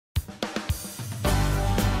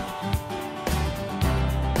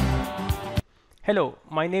Hello,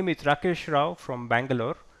 my name is Rakesh Rao from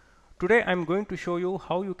Bangalore. Today I'm going to show you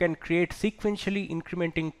how you can create sequentially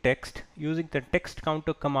incrementing text using the text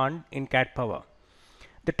counter command in CADPower.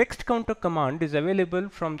 The text counter command is available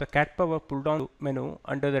from the CADPower pull-down menu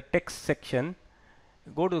under the text section.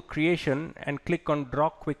 Go to creation and click on draw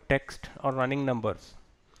quick text or running numbers.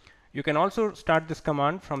 You can also start this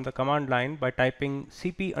command from the command line by typing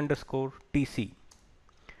cp_tc.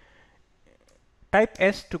 Type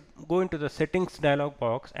S to go into the settings dialog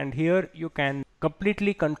box, and here you can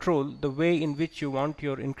completely control the way in which you want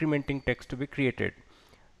your incrementing text to be created.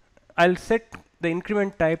 I'll set the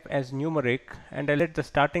increment type as numeric, and I'll set the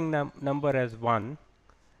starting number as 1.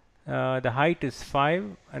 The height is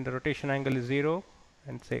 5 and the rotation angle is 0,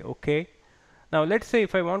 and say OK. Now let's say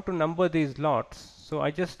if I want to number these lots, so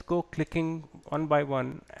I just go clicking one by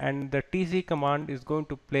one, and the TC command is going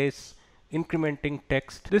to place incrementing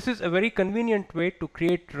text. This is a very convenient way to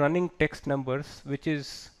create running text numbers, which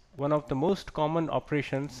is one of the most common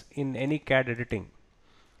operations in any CAD editing.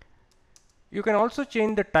 You can also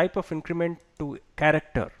change the type of increment to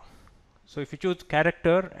character. So if you choose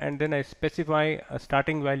character and then I specify a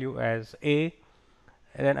starting value as A,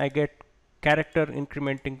 and then I get character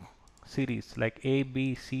incrementing series like A,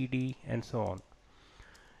 B, C, D, and so on.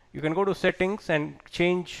 You can go to settings and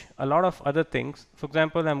change a lot of other things. For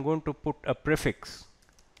example, I'm going to put a prefix.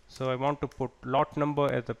 So I want to put lot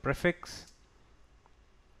number as a prefix,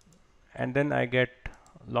 and then I get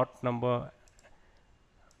lot number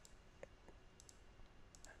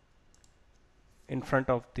in front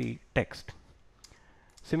of the text.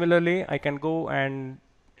 Similarly, I can go and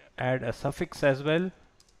add a suffix as well.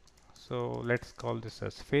 So let's call this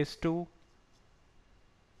as phase 2.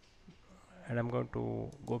 And I'm going to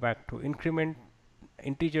go back to increment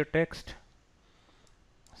integer text.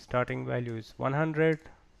 Starting value is 100,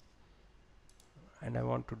 and I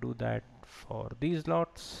want to do that for these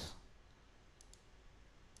lots.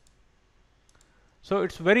 So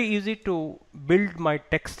it's very easy to build my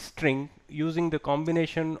text string using the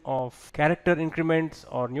combination of character increments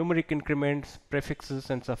or numeric increments, prefixes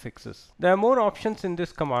and suffixes. There are more options in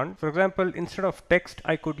this command. For example, instead of text,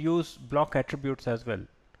 I could use block attributes as well.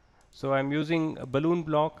 So I'm using a balloon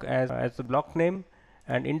block as the block name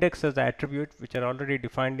and index as the attribute, which are already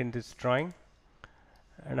defined in this drawing.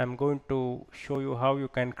 And I'm going to show you how you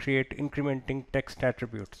can create incrementing text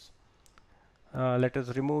attributes. Let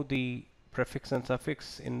us remove the prefix and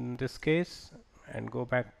suffix in this case and go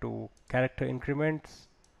back to character increments.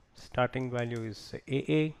 Starting value is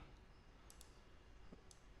AA.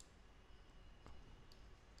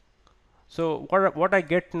 So what I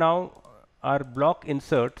get now are block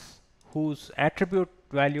inserts whose attribute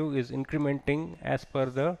value is incrementing as per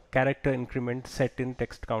the character increment set in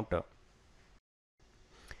text counter.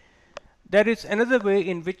 There is another way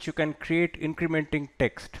in which you can create incrementing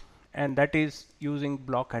text, and that is using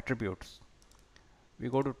block attributes. We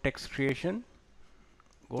go to text creation,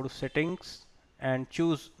 go to settings, and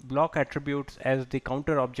choose block attributes as the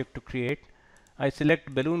counter object to create. I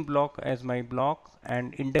select balloon block as my block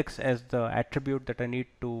and index as the attribute that I need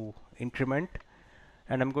to increment.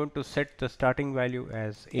 And I'm going to set the starting value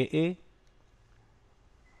as AA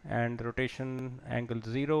and the rotation angle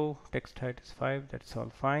 0, text height is 5, that's all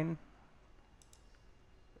fine.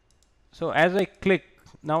 So as I click,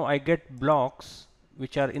 now I get blocks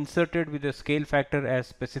which are inserted with the scale factor as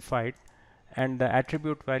specified, and the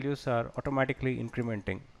attribute values are automatically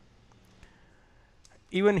incrementing.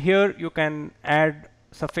 Even here you can add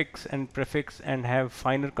suffix and prefix and have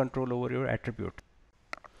finer control over your attribute.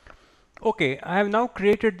 Okay, I have now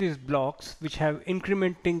created these blocks which have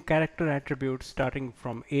incrementing character attributes starting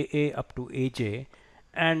from AA up to AJ,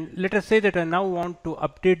 and let us say that I now want to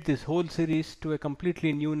update this whole series to a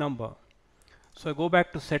completely new number. So I go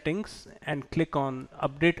back to settings and click on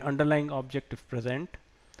update underlying object if present.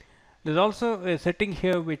 There's also a setting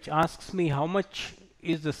here which asks me how much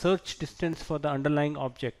is the search distance for the underlying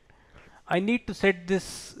object. I need to set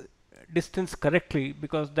this distance correctly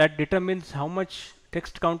because that determines how much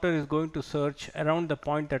text counter is going to search around the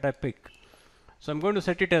point that I pick. So I'm going to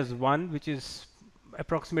set it as 1, which is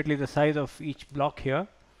approximately the size of each block here,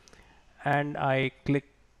 and I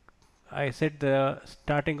set the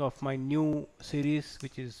starting of my new series,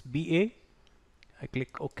 which is BA. I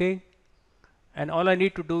click OK, and all I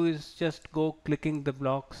need to do is just go clicking the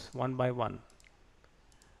blocks one by one.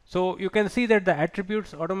 So you can see that the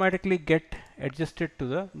attributes automatically get adjusted to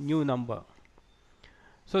the new number.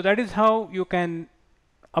 So that is how you can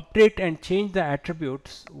update and change the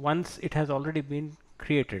attributes once it has already been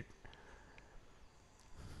created.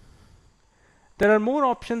 There are more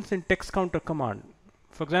options in text counter command.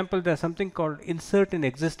 For example, there's something called insert in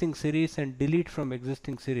existing series and delete from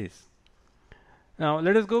existing series. Now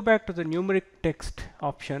let us go back to the numeric text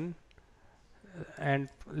option and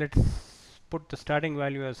let's put the starting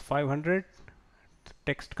value as 500,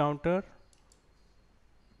 text counter,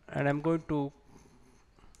 and I'm going to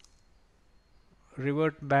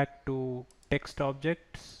revert back to text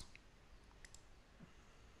objects,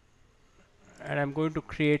 and I'm going to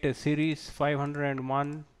create a series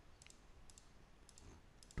 501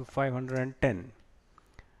 to 510.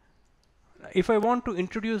 If I want to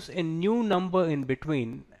introduce a new number in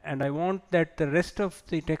between and I want that the rest of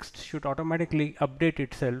the text should automatically update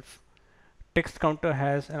itself, text counter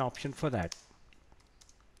has an option for that.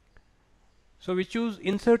 So we choose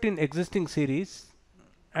insert in existing series,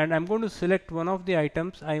 and I'm going to select one of the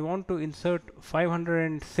items. I want to insert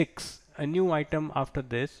 506, a new item after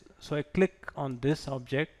this. So I click on this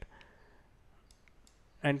object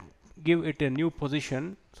and give it a new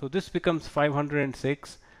position. So this becomes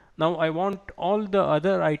 506. Now I want all the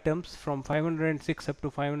other items from 506 up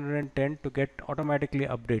to 510 to get automatically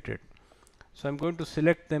updated. So I'm going to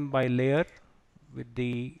select them by layer with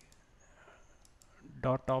the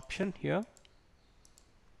dot option here.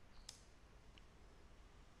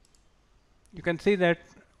 You can see that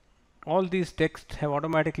all these texts have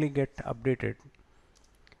automatically get updated.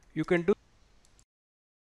 You can do